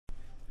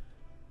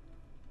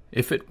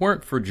If it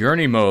weren't for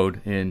Journey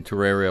Mode in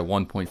Terraria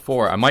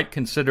 1.4, I might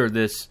consider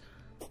this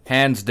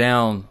hands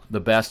down the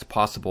best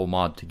possible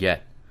mod to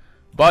get.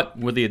 But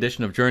with the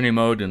addition of Journey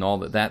Mode and all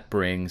that that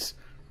brings,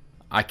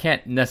 I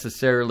can't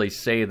necessarily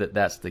say that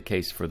that's the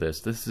case for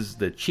this. This is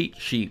the cheat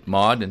sheet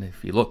mod, and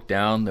if you look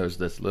down, there's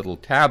this little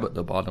tab at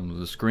the bottom of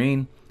the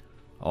screen.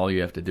 All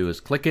you have to do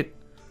is click it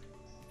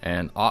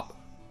and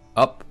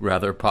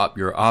pop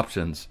your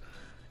options.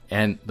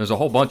 And there's a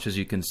whole bunch, as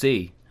you can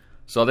see.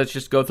 So let's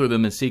just go through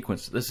them in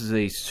sequence. This is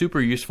a super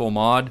useful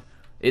mod.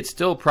 It's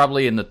still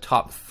probably in the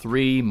top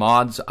 3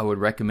 mods I would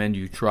recommend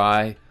you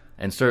try,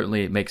 and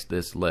certainly it makes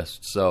this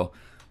list. So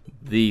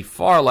the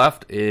far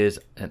left is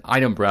an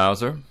item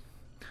browser,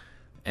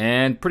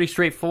 and pretty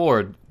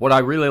straightforward. What I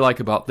really like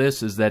about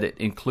this is that it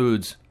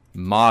includes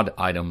mod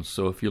items.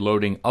 So if you're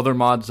loading other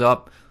mods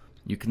up,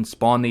 you can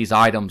spawn these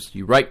items.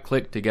 You right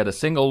click to get a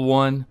single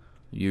one,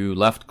 you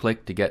left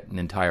click to get an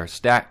entire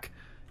stack.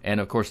 And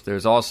of course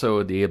there's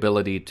also the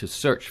ability to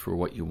search for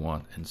what you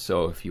want. And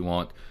so if you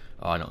want,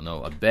 I don't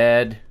know, a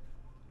bed,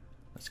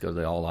 let's go to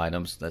the all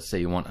items. Let's say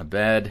you want a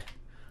bed,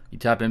 you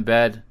type in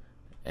bed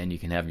and you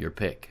can have your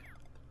pick.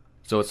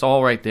 So it's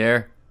all right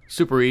there,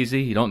 super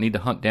easy. You don't need to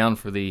hunt down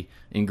for the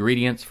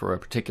ingredients for a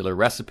particular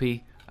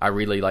recipe. I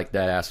really like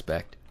that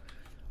aspect.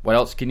 What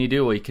else can you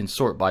do? Well, you can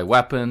sort by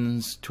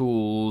weapons,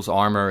 tools,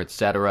 armor,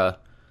 etc.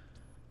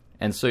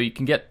 And so you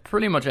can get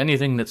pretty much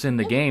anything that's in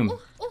the game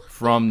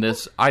from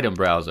this item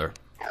browser.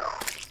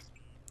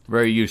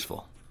 Very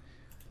useful.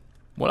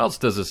 What else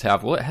does this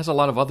have? Well, it has a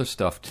lot of other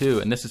stuff too,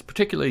 and this is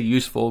particularly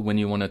useful when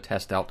you want to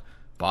test out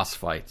boss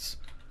fights.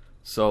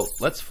 So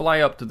let's fly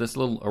up to this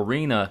little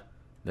arena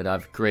that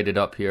I've created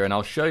up here, and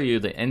I'll show you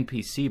the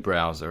NPC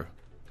browser.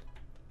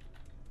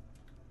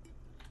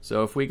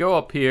 So if we go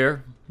up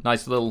here,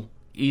 nice little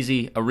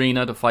easy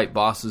arena to fight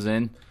bosses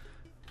in.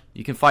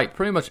 You can fight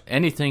pretty much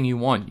anything you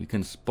want. You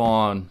can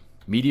spawn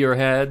meteor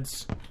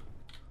heads.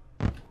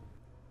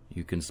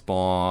 You can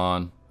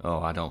spawn,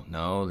 I don't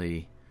know,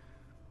 the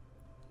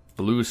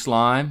blue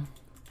slime.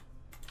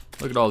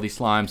 Look at all these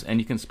slimes,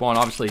 and you can spawn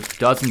obviously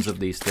dozens of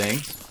these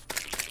things.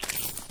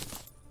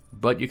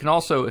 But you can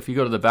also, if you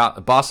go to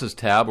the bosses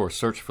tab or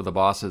search for the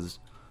bosses,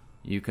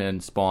 you can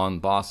spawn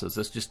bosses.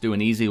 Let's just do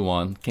an easy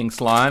one, King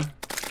Slime.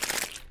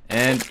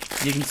 And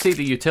you can see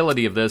the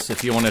utility of this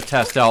if you want to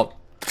test out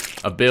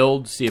a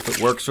build, see if it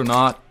works or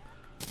not.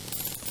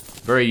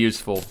 Very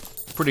useful,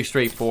 pretty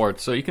straightforward.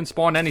 So you can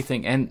spawn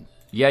anything, and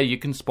yeah, you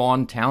can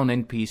spawn town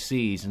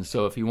NPCs. And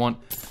so if you want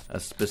a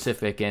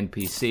specific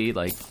NPC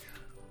like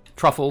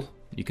Truffle,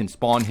 you can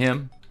spawn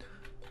him.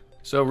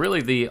 So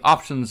really the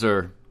options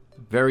are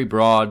very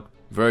broad,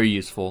 very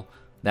useful.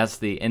 That's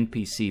the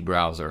NPC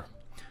browser.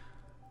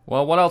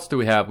 Well, what else do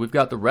we have? We've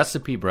got the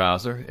recipe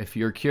browser. If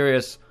you're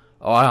curious,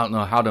 I don't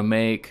know how to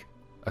make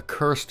a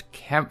cursed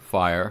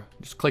campfire,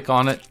 just click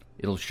on it.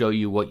 It'll show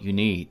you what you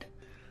need.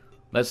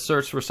 Let's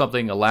search for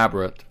something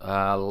elaborate,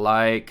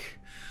 like,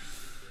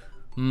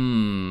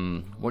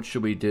 what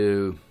should we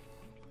do?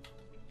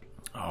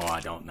 I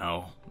don't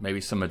know.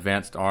 Maybe some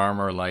advanced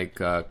armor like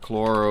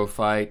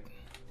chlorophyte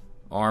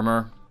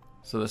armor.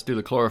 So let's do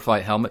the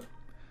chlorophyte helmet.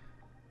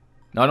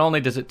 Not only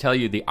does it tell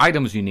you the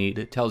items you need,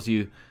 it tells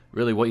you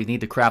really what you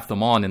need to craft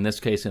them on, in this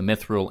case a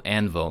mithril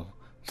anvil.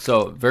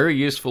 So very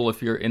useful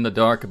if you're in the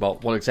dark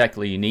about what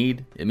exactly you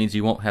need. It means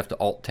you won't have to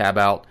alt-tab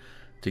out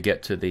to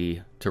get to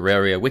the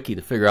Terraria wiki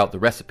to figure out the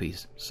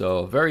recipes.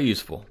 So very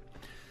useful.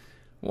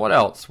 What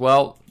else?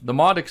 Well, the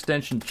mod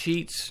extension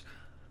cheats.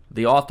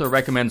 The author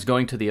recommends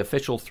going to the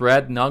official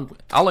thread. Now,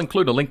 I'll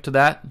include a link to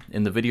that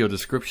in the video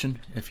description.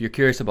 If you're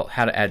curious about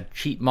how to add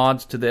cheat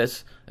mods to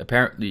this,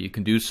 apparently you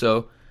can do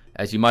so.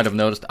 As you might have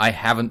noticed, I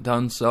haven't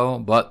done so,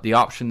 but the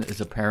option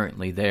is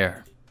apparently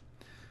there.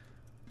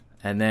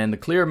 And then the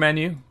clear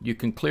menu, you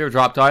can clear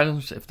dropped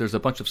items. If there's a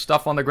bunch of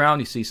stuff on the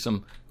ground, you see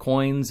some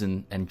coins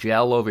and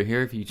gel over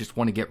here. If you just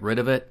want to get rid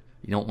of it,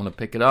 you don't want to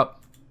pick it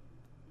up,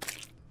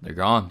 they're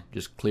gone.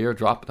 Just clear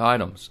dropped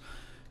items.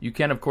 You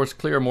can, of course,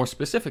 clear more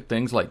specific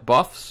things like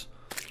buffs,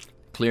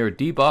 clear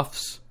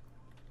debuffs,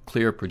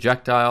 clear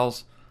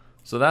projectiles.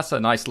 So that's a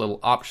nice little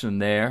option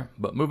there.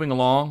 But moving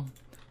along,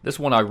 this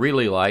one I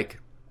really like.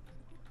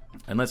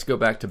 And let's go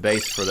back to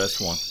base for this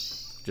one,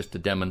 just to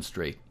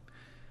demonstrate.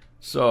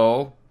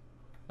 So,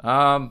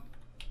 the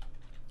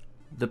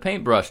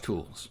paintbrush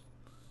tools.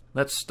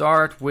 Let's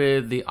start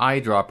with the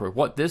eyedropper.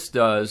 What this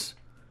does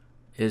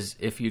is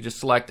if you just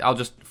select,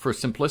 for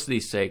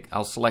simplicity's sake,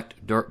 I'll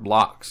select dirt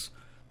blocks.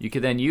 You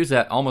can then use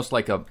that almost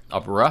like a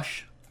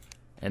brush,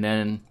 and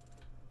then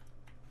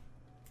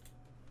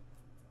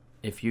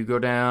if you go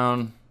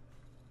down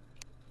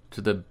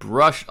to the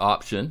brush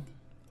option,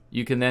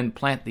 you can then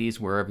plant these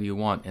wherever you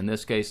want. In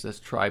this case, let's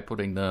try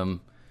putting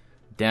them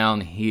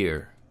down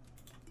here.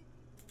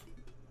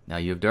 Now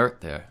you have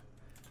dirt there.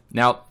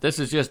 Now this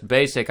is just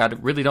basic. I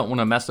really don't want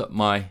to mess up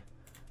my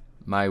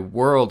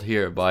world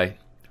here by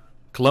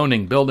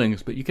cloning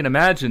buildings, but you can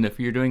imagine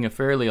if you're doing a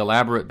fairly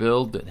elaborate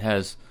build that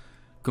has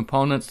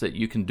components that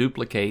you can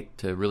duplicate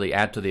to really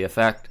add to the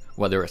effect,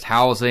 whether it's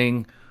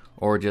housing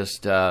or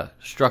just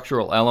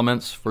structural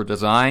elements for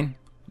design,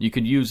 you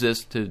could use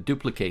this to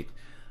duplicate.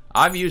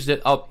 I've used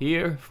it up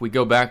here. If we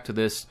go back to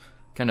this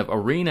kind of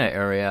arena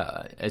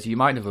area, as you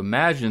might have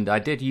imagined, I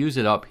did use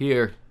it up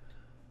here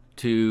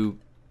to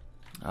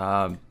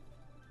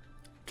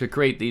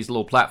create these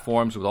little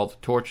platforms with all the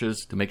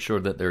torches to make sure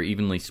that they're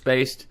evenly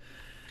spaced.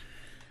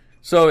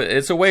 So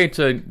it's a way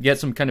to get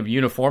some kind of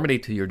uniformity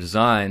to your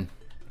design.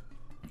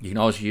 You can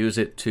also use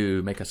it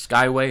to make a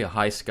skyway, a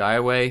high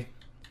skyway,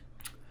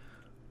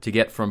 to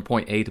get from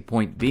point A to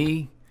point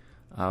B.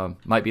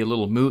 Might be a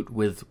little moot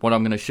with what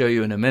I'm going to show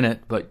you in a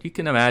minute, but you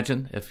can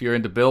imagine if you're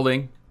into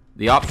building,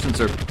 the options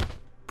are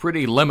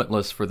pretty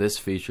limitless for this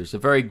feature. It's a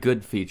very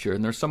good feature,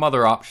 and there's some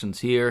other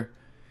options here.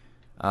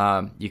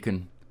 You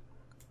can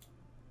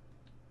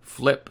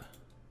flip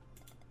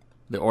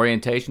the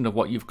orientation of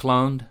what you've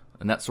cloned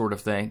and that sort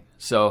of thing.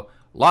 So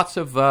lots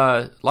of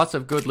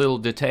good little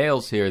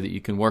details here that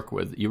you can work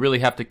with. You really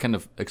have to kind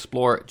of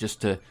explore it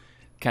just to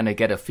kind of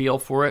get a feel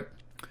for it.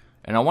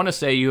 And I want to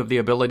say you have the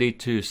ability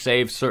to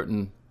save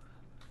certain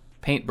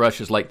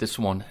paintbrushes like this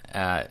one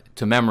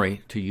to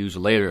memory to use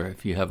later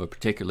if you have a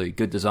particularly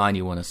good design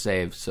you want to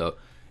save. So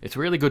it's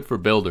really good for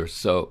builders.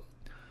 So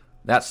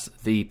that's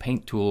the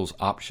paint tools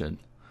option.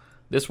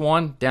 This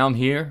one down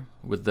here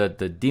with the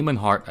demon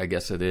heart, I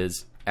guess it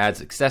is,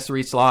 adds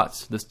accessory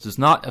slots. This does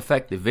not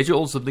affect the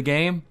visuals of the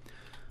game,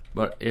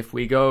 but if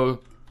we go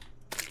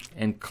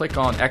and click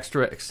on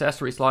extra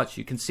accessory slots,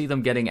 you can see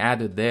them getting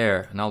added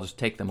there, and I'll just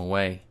take them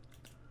away.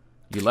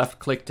 You left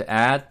click to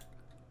add,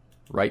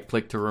 right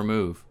click to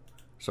remove.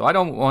 So I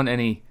don't want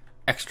any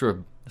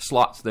extra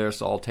slots there,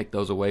 so I'll take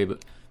those away,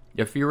 but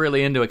if you're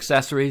really into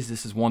accessories,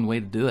 this is one way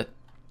to do it.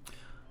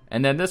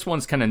 And then this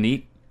one's kind of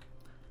neat.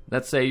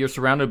 Let's say you're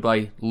surrounded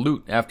by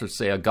loot after,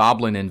 say, a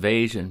goblin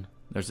invasion.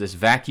 There's this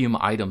vacuum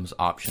items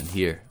option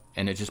here,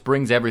 and it just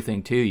brings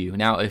everything to you.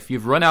 Now, if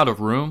you've run out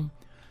of room,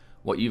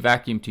 what you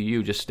vacuum to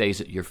you just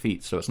stays at your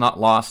feet. So it's not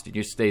lost, it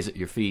just stays at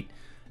your feet.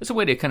 It's a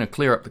way to kind of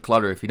clear up the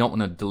clutter. If you don't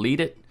want to delete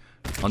it,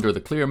 under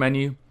the clear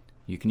menu,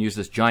 you can use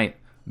this giant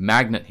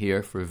magnet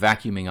here for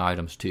vacuuming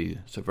items to you.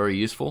 So very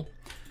useful.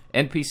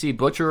 NPC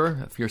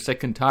Butcherer, if you're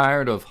sick and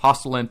tired of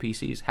hostile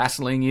NPCs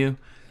hassling you,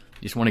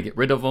 you just want to get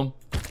rid of them,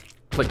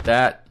 click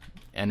that,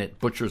 and it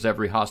butchers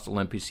every hostile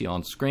NPC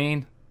on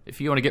screen. If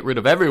you want to get rid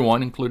of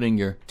everyone, including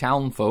your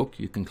town folk,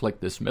 you can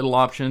click this middle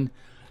option.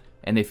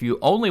 And if you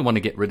only want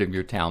to get rid of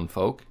your town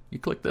folk, you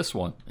click this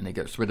one, and it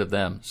gets rid of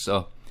them.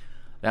 So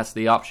that's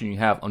the option you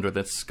have under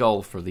the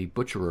skull for the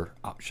Butcherer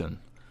option.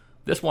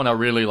 This one I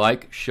really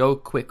like, show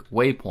quick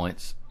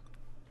waypoints.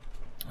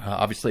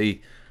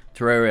 Obviously,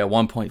 Terraria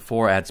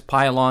 1.4 adds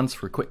pylons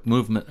for quick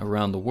movement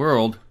around the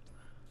world.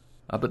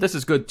 But this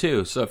is good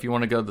too. So if you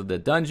want to go to the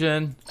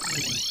dungeon,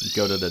 you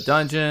go to the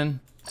dungeon,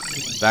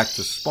 back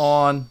to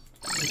spawn,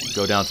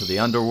 go down to the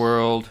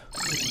underworld,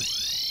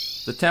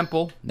 the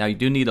temple. Now you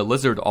do need a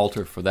lizard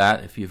altar for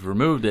that. If you've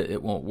removed it,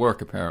 it won't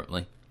work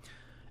apparently.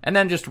 And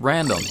then just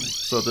random.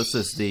 So this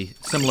is the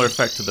similar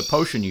effect to the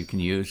potion you can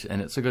use,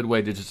 and it's a good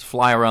way to just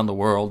fly around the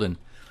world and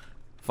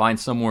find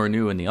somewhere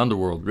new in the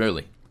underworld,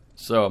 really.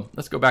 So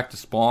let's go back to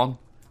spawn.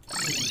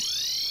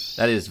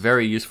 That is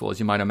very useful, as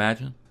you might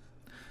imagine.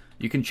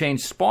 You can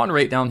change spawn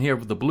rate down here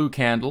with the blue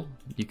candle.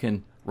 You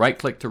can right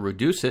click to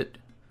reduce it.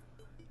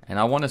 And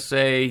I want to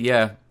say,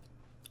 yeah,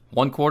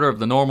 1/4 of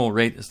the normal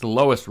rate is the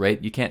lowest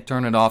rate. You can't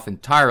turn it off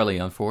entirely,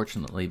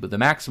 unfortunately, but the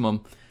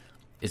maximum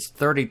is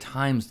 30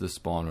 times the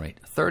spawn rate.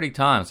 30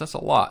 times, that's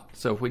a lot.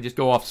 So if we just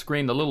go off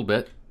screen a little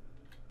bit,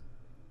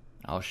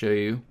 I'll show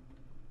you,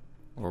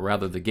 or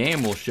rather the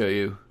game will show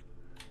you,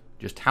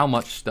 just how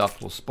much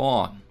stuff will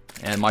spawn.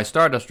 And my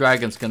Stardust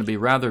Dragon's going to be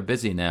rather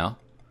busy now.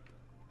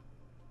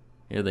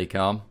 Here they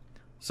come.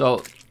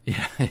 So,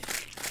 yeah,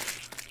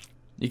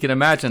 you can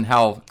imagine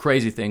how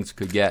crazy things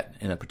could get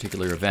in a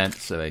particular event,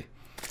 say,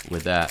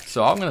 with that.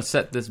 So I'm going to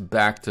set this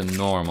back to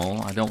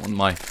normal. I don't want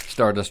my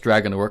Stardust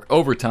Dragon to work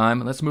overtime.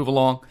 Let's move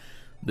along.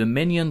 The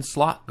minion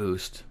slot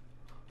boost.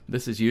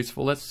 This is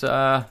useful. Let's,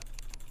 yeah,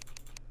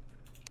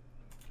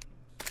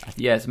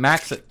 it's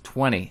max at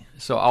 20.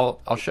 So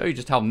I'll show you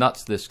just how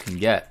nuts this can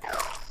get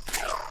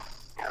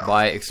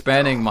by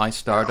expanding my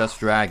Stardust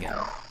Dragon.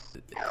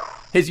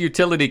 His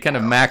utility kind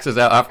of maxes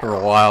out after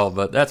a while,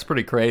 but that's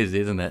pretty crazy,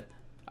 isn't it?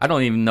 I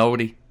don't even know what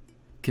he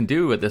can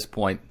do at this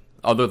point,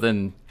 other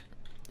than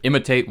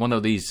imitate one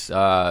of these, what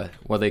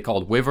are they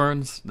called,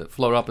 wyverns that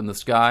float up in the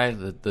sky,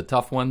 the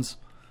tough ones.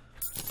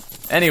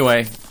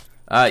 Anyway,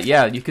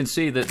 yeah, you can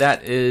see that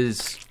that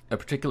is a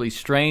particularly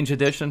strange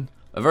addition,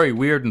 a very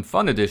weird and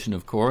fun addition,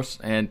 of course,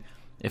 and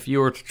if you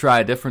were to try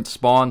a different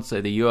spawn,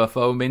 say the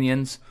UFO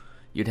minions,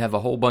 you'd have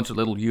a whole bunch of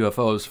little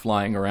UFOs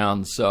flying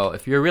around. So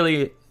if you're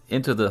really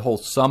into the whole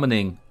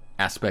summoning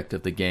aspect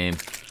of the game,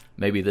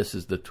 maybe this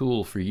is the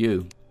tool for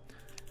you.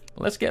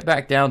 Let's get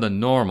back down to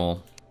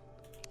normal.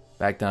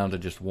 Back down to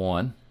just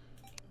 1.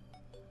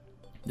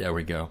 There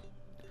we go.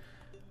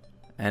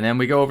 And then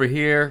we go over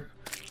here.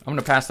 I'm going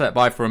to pass that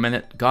by for a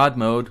minute. God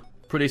mode.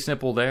 Pretty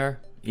simple there.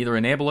 Either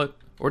enable it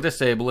or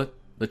disable it.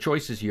 The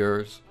choice is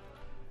yours.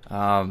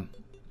 But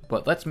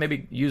But let's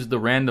maybe use the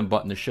random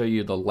button to show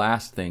you the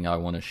last thing I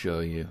want to show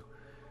you.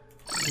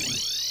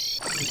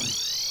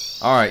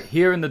 Alright,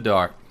 here in the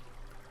dark.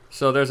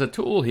 So there's a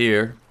tool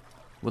here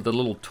with a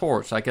little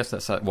torch. I guess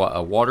that's a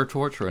water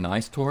torch or an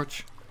ice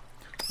torch.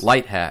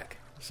 Light hack.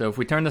 So if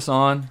we turn this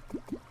on,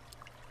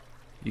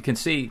 you can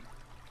see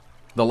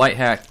the light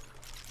hack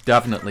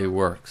definitely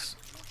works.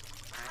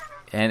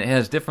 And it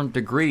has different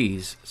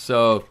degrees.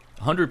 So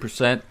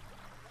 100%,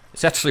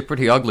 it's actually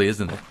pretty ugly,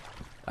 isn't it?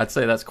 I'd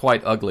say that's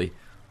quite ugly.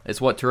 It's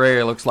what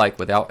Terraria looks like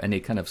without any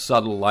kind of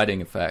subtle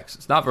lighting effects.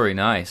 It's not very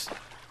nice.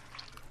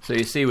 So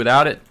you see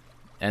without it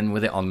and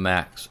with it on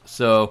max.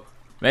 So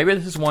maybe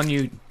this is one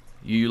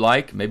you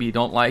like, maybe you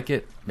don't like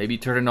it, maybe you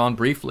turn it on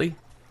briefly.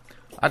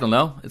 I don't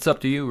know, it's up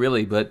to you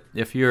really, but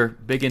if you're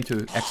big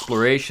into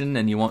exploration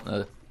and you want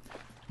a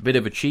bit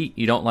of a cheat,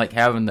 you don't like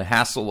having the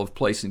hassle of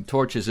placing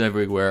torches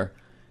everywhere,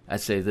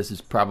 I'd say this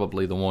is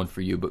probably the one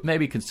for you. But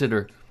maybe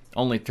consider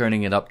only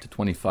turning it up to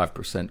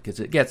 25% because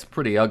it gets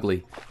pretty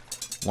ugly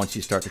once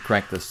you start to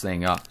crank this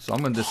thing up. So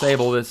I'm going to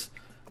disable this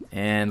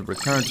and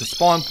return to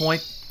spawn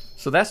point.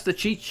 So that's the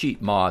cheat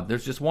sheet mod.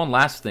 There's just one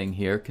last thing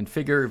here.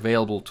 Configure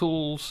available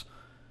tools.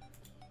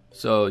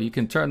 So you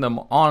can turn them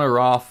on or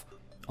off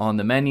on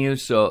the menu.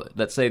 So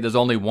let's say there's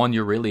only one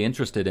you're really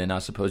interested in. I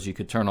suppose you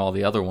could turn all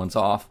the other ones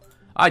off.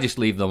 I just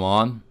leave them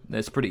on.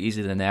 It's pretty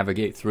easy to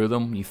navigate through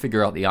them. You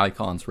figure out the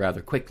icons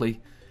rather quickly.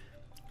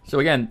 So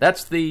again,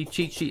 that's the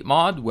cheat sheet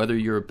mod. Whether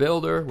you're a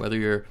builder, whether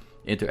you're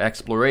into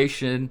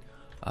exploration,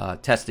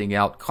 testing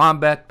out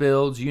combat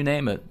builds, you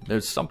name it.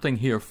 There's something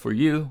here for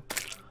you.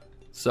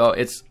 So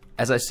it's,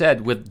 as I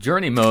said, with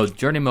Journey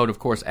Mode of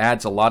course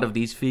adds a lot of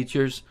these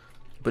features,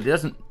 but it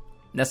doesn't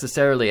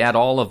necessarily add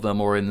all of them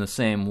or in the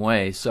same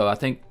way. So I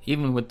think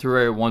even with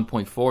Terraria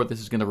 1.4, this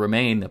is going to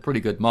remain a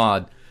pretty good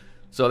mod.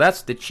 So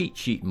that's the cheat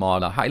sheet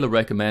mod. I highly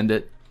recommend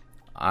it.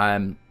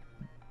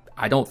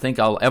 I don't think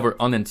I'll ever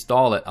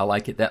uninstall it. I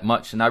like it that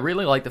much, and I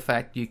really like the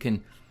fact you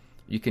can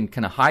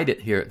kind of hide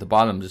it here at the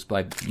bottom just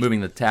by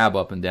moving the tab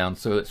up and down.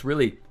 So it's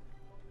really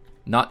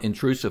not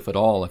intrusive at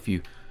all if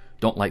you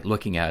don't like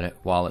looking at it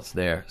while it's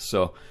there.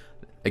 So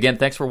again,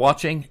 thanks for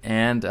watching,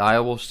 and I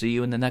will see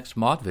you in the next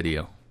mod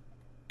video.